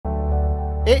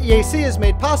AEAC is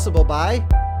made possible by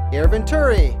Air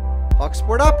Venturi,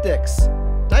 Hawksport Optics,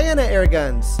 Diana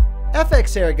Airguns,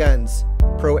 FX Airguns,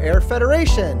 Pro Air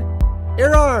Federation,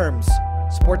 Air Arms,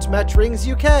 Sports Match Rings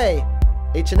UK,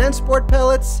 H&N Sport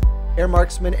Pellets, Air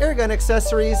Marksman Airgun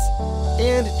Accessories,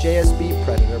 and JSB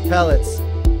Predator Pellets.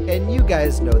 And you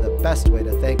guys know the best way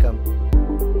to thank them.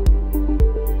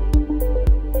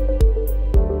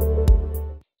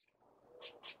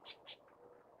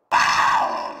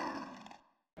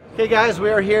 Okay guys, we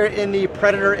are here in the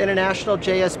Predator International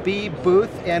JSB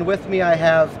booth, and with me I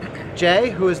have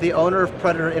Jay, who is the owner of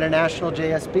Predator International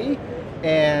JSB,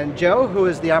 and Joe, who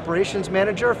is the operations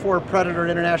manager for Predator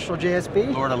International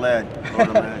JSB. Florida led.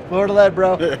 Florida led,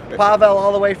 bro. Pavel,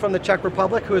 all the way from the Czech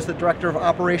Republic, who is the director of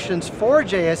operations for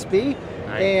JSB.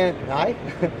 Hi.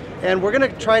 And we're going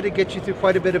to try to get you through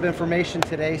quite a bit of information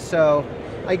today. So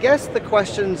I guess the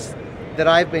questions that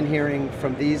I've been hearing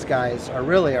from these guys are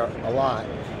really a lot.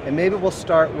 And maybe we'll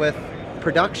start with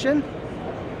production.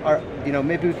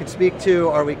 Maybe we could speak to,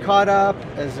 are we caught up?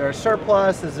 Is there a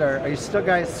surplus? Are you still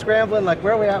guys scrambling? Like,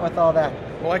 where are we at with all that?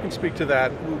 Well, I can speak to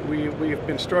that. We've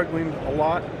been struggling a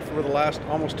lot for the last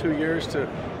almost 2 years to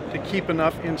keep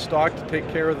enough in stock to take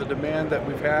care of the demand that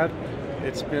we've had.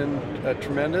 It's been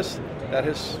tremendous. That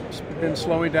has been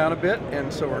slowing down a bit,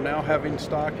 and so we're now having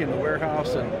stock in the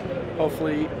warehouse, and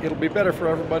hopefully it'll be better for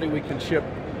everybody. We can ship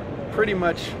pretty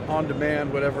much on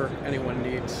demand whatever anyone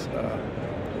needs.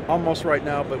 Almost right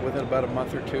now, but within about a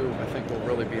month or two, I think we'll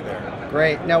really be there.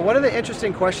 Great. Now, one of the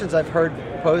interesting questions I've heard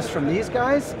posed from these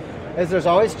guys is there's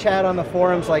always chat on the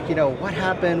forums like, what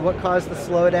happened, what caused the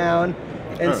slowdown?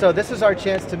 And so this is our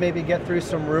chance to maybe get through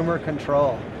some rumor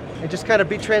control and just kind of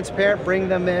be transparent, bring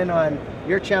them in on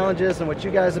your challenges and what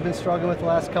you guys have been struggling with the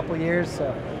last couple of years.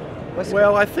 So,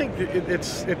 well, I think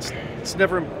it's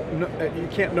never, you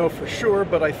can't know for sure,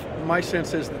 but my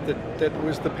sense is that it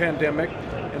was the pandemic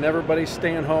and everybody's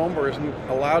staying home or isn't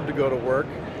allowed to go to work,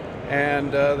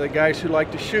 and the guys who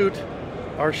like to shoot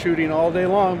are shooting all day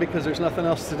long because there's nothing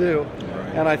else to do.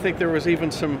 Right. And I think there was even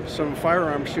some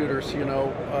firearm shooters,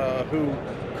 who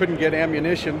couldn't get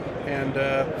ammunition and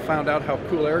found out how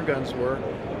cool air guns were,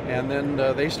 and then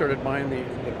they started buying the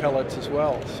pellets as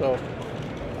well. So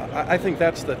I think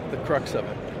that's the crux of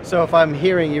it. So if I'm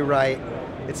hearing you right,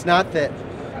 it's not that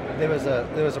there was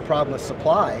a problem with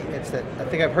supply. It's that I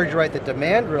think I've heard you right. The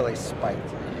demand really spiked.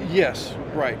 Yes,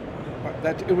 right.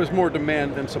 That it was more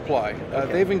demand than supply.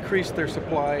 Okay. They've increased their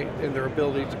supply and their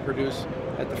ability to produce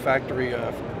at the factory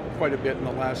quite a bit in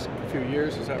the last few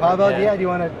years. Is that Pavel, right? yeah. Do you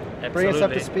want to bring us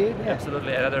up to speed? Yeah.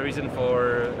 Absolutely. Another reason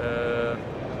for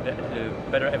the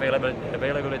better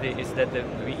availability is that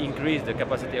we increased the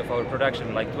capacity of our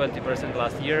production like 20%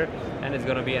 last year, and it's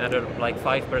going to be another like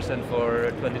 5%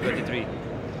 for 2023.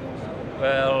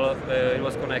 Well, it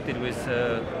was connected with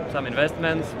some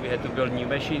investments. We had to build new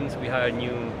machines, we hired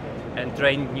new and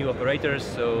trained new operators,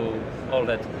 so all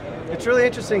that. It's really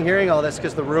interesting hearing all this,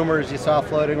 because the rumors you saw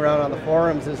floating around on the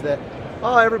forums is that,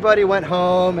 everybody went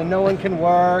home and no one can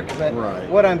work. But right.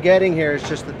 What I'm getting here is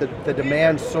just that the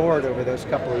demand soared over those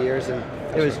couple of years, and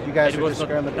it was you guys were just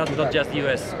scrambling. Not just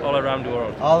US, all around the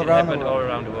world. All around the world. All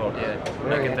around the world, yeah.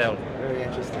 I can tell. Very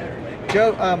interesting.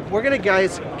 Joe, we're going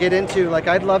to get into,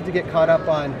 I'd love to get caught up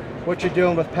on what you're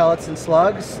doing with pellets and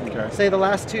slugs, say the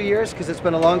last 2 years, because it's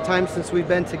been a long time since we've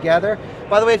been together.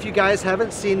 By the way, if you guys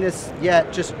haven't seen this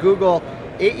yet, just Google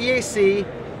AEAC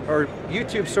or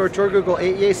YouTube search or Google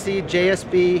AEAC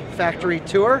JSB Factory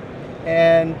Tour,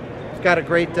 and we've got a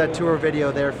great tour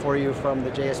video there for you from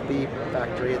the JSB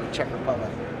factory in the Czech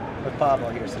Republic with Pavel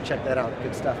here, so check that out,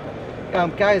 good stuff.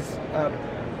 Guys,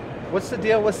 what's the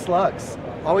deal with slugs?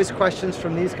 Always questions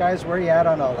from these guys, where are you at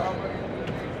on all that?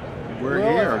 We're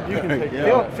here. You can take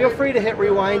Feel free to hit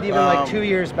rewind even like 2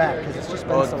 years back, because it's just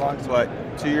been so long. What,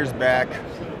 2 years back,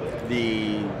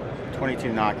 the 22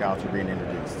 knockouts were being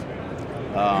introduced.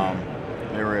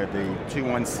 They were at the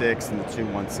 216 and the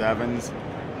 217s,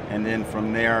 and then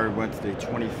from there went to the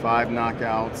 25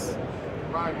 knockouts,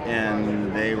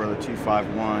 and they were the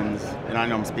 251s, and I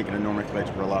know I'm speaking a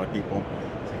nomenclature for a lot of people.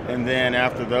 And then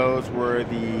after those were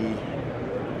the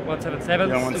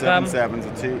 177s,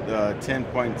 177s, the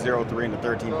 10.03 and the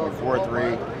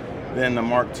 13.43. Then the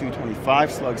Mark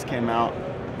 225 slugs came out.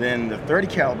 Then the 30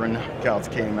 caliber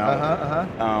knockouts came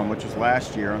out, which was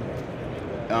last year,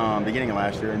 beginning of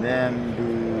last year. And then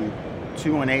the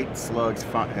 218 slugs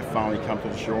have finally come to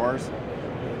the shores,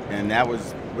 and that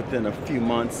was within a few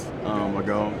months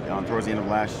ago, towards the end of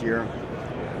last year.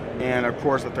 And of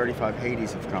course, the 35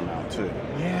 Hades have come out too.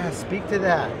 Yeah, speak to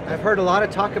that. I've heard a lot of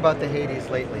talk about the Hades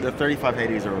lately. The 35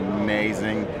 Hades are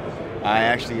amazing. I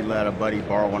actually let a buddy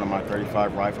borrow one of my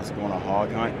 35 rifles to go on a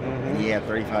hog hunt, and he had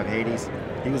 35 Hades.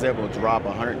 He was able to drop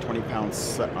a 120-pound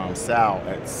sow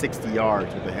at 60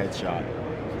 yards with a headshot.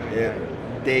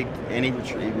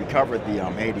 He recovered the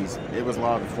Hades. It was a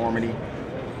lot of deformity.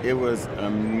 It was an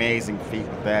amazing feat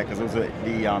with that because it was the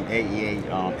AEA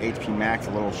HP Max,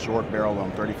 a little short barrel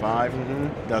 35.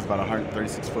 Does about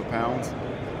 136 foot-pounds,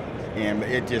 and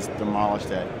it just demolished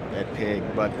that pig.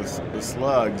 But the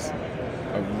slugs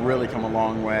have really come a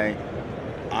long way.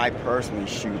 I personally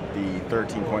shoot the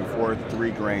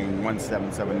 13.43 grain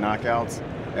 177 knockouts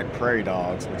at prairie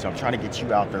dogs, which I'm trying to get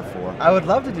you out there for. I would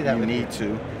love to do that. You need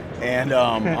to. And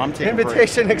I'm taking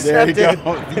invitation accepted. There you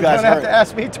go. You guys don't have to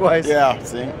ask me twice. Yeah,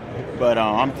 see. But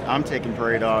I'm taking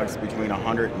prairie dogs between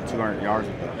 100 and 200 yards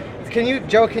with them.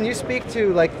 Joe, can you speak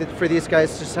to for these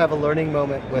guys just have a learning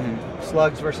moment with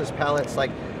slugs versus pellets?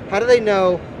 Like, how do they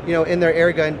know, in their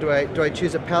air gun, do I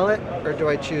choose a pellet or do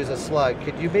I choose a slug?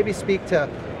 Could you maybe speak to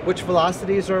which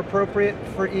velocities are appropriate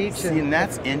for each? See, and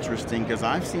that's interesting because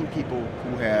I've seen people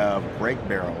who have brake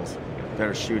barrels that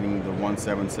are shooting the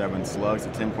 177 slugs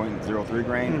at 10.03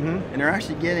 grain, and they're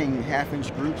actually getting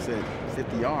half-inch groups at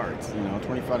 50 yards,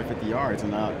 25 to 50 yards,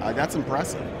 and that's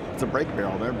impressive. It's a brake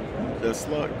barrel. The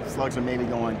slugs are maybe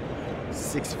going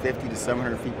 650 to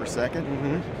 700 feet per second,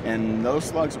 and those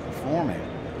slugs are performing.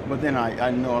 But then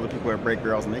I know other people who have brake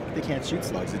barrels, and they can't shoot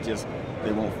slugs. It just,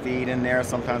 they won't feed in there.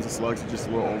 Sometimes the slugs are just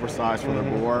a little oversized for their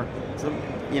bore. So,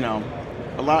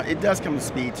 it does come to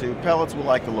speed too. Pellets will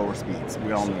like the lower speeds.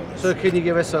 We all know this. So can you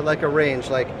give us a range?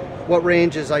 Like, what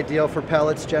range is ideal for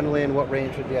pellets generally, and what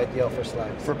range would be ideal for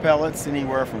slugs? For pellets,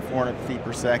 anywhere from 400 feet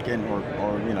per second, or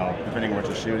depending on what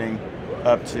you're shooting,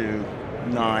 up to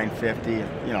 950,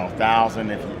 1,000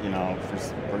 if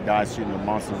for guys shooting a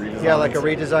monster redesign. Yeah, like a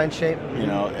redesigned shape.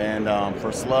 And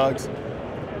for slugs,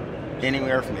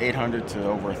 anywhere from 800 to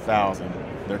over 1,000.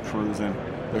 They're cruising.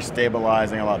 They're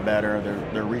stabilizing a lot better.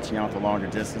 They're reaching out to longer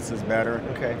distances better.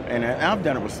 Okay. And I've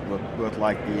done it with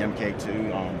like the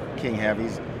MK2 King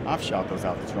Heavies. I've shot those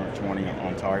out to 220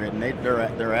 on target, and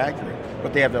they're accurate,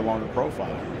 but they have that longer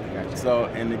profile. Gotcha. So,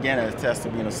 and again, it attests to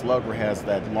being a slugger has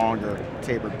that longer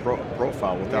tapered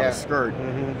profile without a skirt.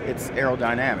 It's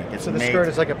aerodynamic. So the skirt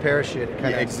is like a parachute. It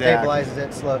kind of stabilizes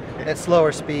it at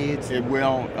slower speeds. It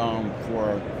will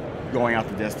for going out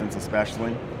the distance,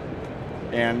 especially.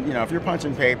 And if you're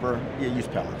punching paper, you use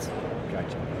pellets.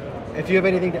 Gotcha. If you have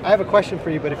anything, I have a question for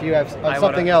you, but if you have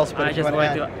something else, but I if you just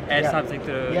want to add something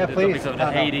to the please. topics of the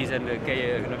Hades and the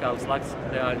Knockout Slugs.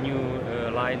 There are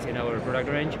new lines in our product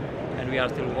range, and we are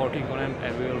still working on them,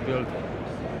 and we will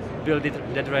build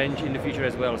that range in the future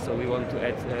as well. So we want to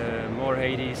add more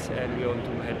Hades, and we want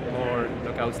to add more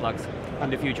Knockout Slugs in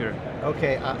the future.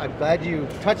 Okay, I'm glad you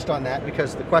touched on that,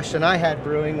 because the question I had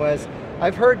brewing was,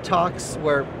 I've heard talks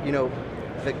where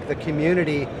the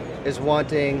community is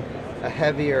wanting a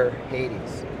heavier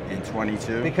Hades. In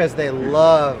 22? Because they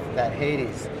love that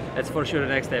Hades. That's for sure the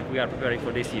next step we are preparing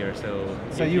for this year.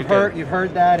 So you've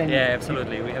heard that? And yeah,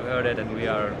 absolutely. We have heard it, and we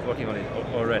are working on it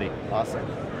already. Awesome.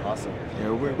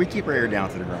 Yeah, we keep our ear down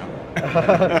to the ground.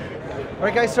 All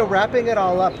right, guys. So wrapping it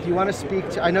all up, do you want to speak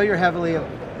to? I know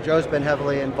Joe's been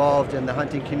heavily involved in the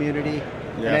hunting community,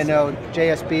 and I know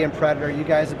JSB and Predator. You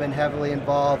guys have been heavily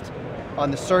involved on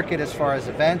the circuit as far as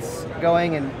events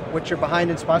going and what you're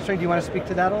behind in sponsoring. Do you want to speak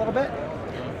to that a little bit?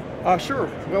 Sure.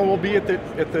 Well, we'll be at the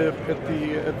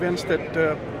events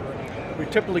that we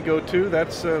typically go to.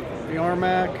 That's the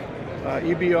RMAC,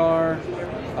 EBR.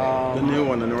 The new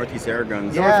one, the Northeast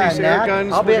Airguns. Northeast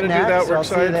Airguns. I'll be at We're going to do that. NAC, We're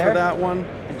so excited for that one.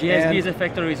 JSB as a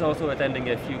factory is also attending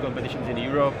a few competitions in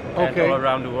Europe and all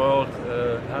around the world.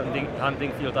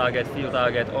 Hunting, field target,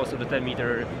 also the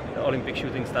 10-meter Olympic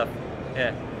shooting stuff.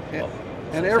 Yeah.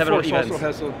 And Air Force also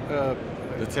has the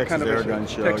Texas kind of Airgun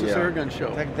Show. Texas Airgun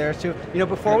Show. There's too.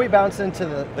 Before we bounce into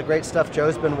the great stuff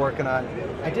Joe's been working on,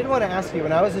 I did want to ask you,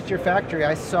 when I was at your factory,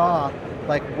 I saw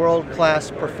like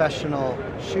world-class professional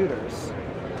shooters.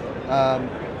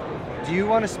 Do you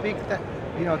want to speak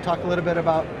talk a little bit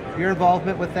about your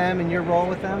involvement with them and your role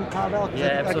with them, Pavel?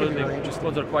 Yeah, absolutely. We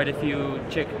sponsor quite a few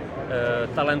Czech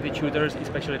talented shooters,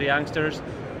 especially the youngsters,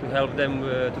 to help them,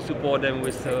 to support them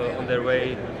with on their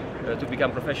way to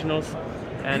become professionals.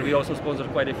 And we also sponsor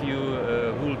quite a few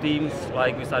whole teams,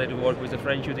 like we started to work with the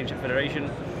French Shooting Federation.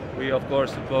 We of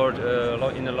course support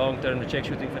in the long term the Czech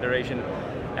Shooting Federation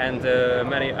and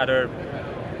many other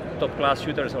top class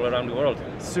shooters all around the world.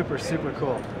 Super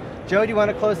cool. Joe, do you want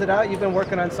to close it out? You've been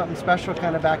working on something special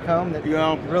kind of back home that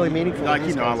really meaningful. Like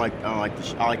I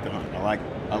like to hunt.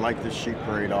 I like to shoot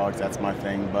prairie dogs. That's my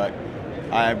thing. But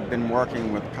I've been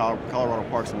working with Colorado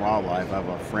Parks and Wildlife. I have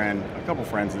a couple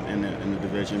friends in the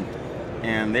division,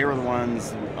 and they were the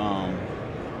ones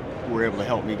who were able to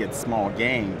help me get small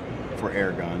game for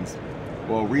air guns.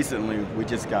 Well, recently we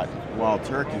just got wild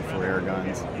turkey for air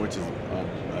guns, which is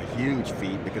a huge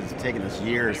feat because it's taken us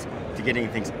years to get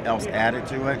anything else added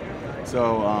to it.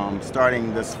 So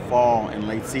starting this fall and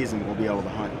late season, we'll be able to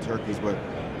hunt turkeys with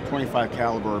 25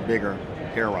 caliber or bigger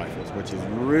air rifles, which is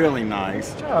really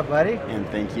nice. Good job, buddy. And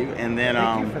thank you. And then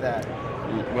thank you for that.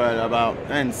 But about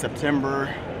in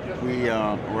September,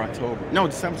 or October, no,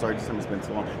 December, sorry, December's been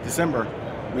so long. December,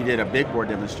 we did a big board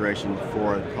demonstration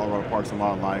for Colorado Parks and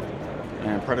Wildlife,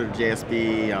 and Predator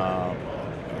JSB,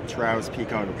 Travis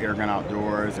Peacock of Airgun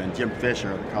Outdoors, and Jim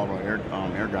Fisher, the Colorado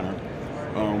air gunner.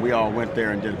 We all went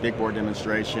there and did a big board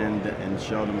demonstration and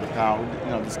showed them the power,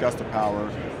 discussed the power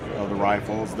of the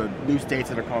rifles. The new states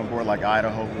that are coming aboard, like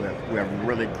Idaho, who have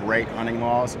really great hunting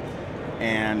laws,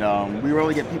 and we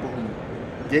really get people who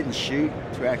didn't shoot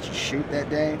to actually shoot that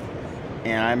day.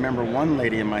 And I remember one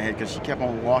lady in my head, because she kept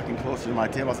on walking closer to my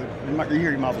table. I said, "You're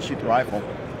here, you might as well shoot the rifle."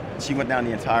 She went down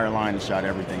the entire line and shot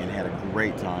everything and had a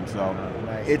great time. So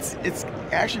nice. It's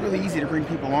actually really easy to bring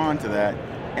people on to that.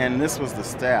 And this was the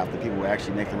staff, the people who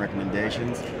actually make the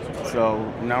recommendations. So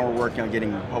now we're working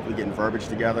on hopefully getting verbiage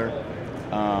together.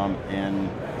 And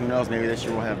who knows, maybe this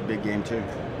year we'll have a big game too.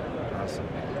 Awesome.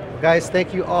 Well, guys,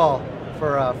 thank you all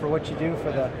for what you do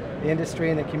for the industry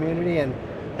and the community, and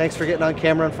thanks for getting on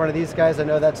camera in front of these guys. I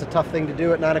know that's a tough thing to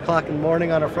do at 9 o'clock in the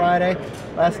morning on a Friday,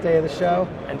 last day of the show.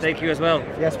 And thank you as well.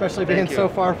 Yeah, especially being so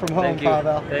far from home,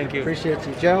 Pavel. Thank you. Appreciate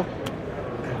you. Joe,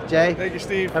 Jay. Thank you,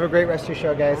 Steve. Have a great rest of your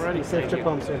show, guys. Alrighty. Be safe trip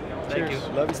home soon. Thank you.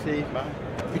 Love you, Steve.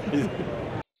 Bye.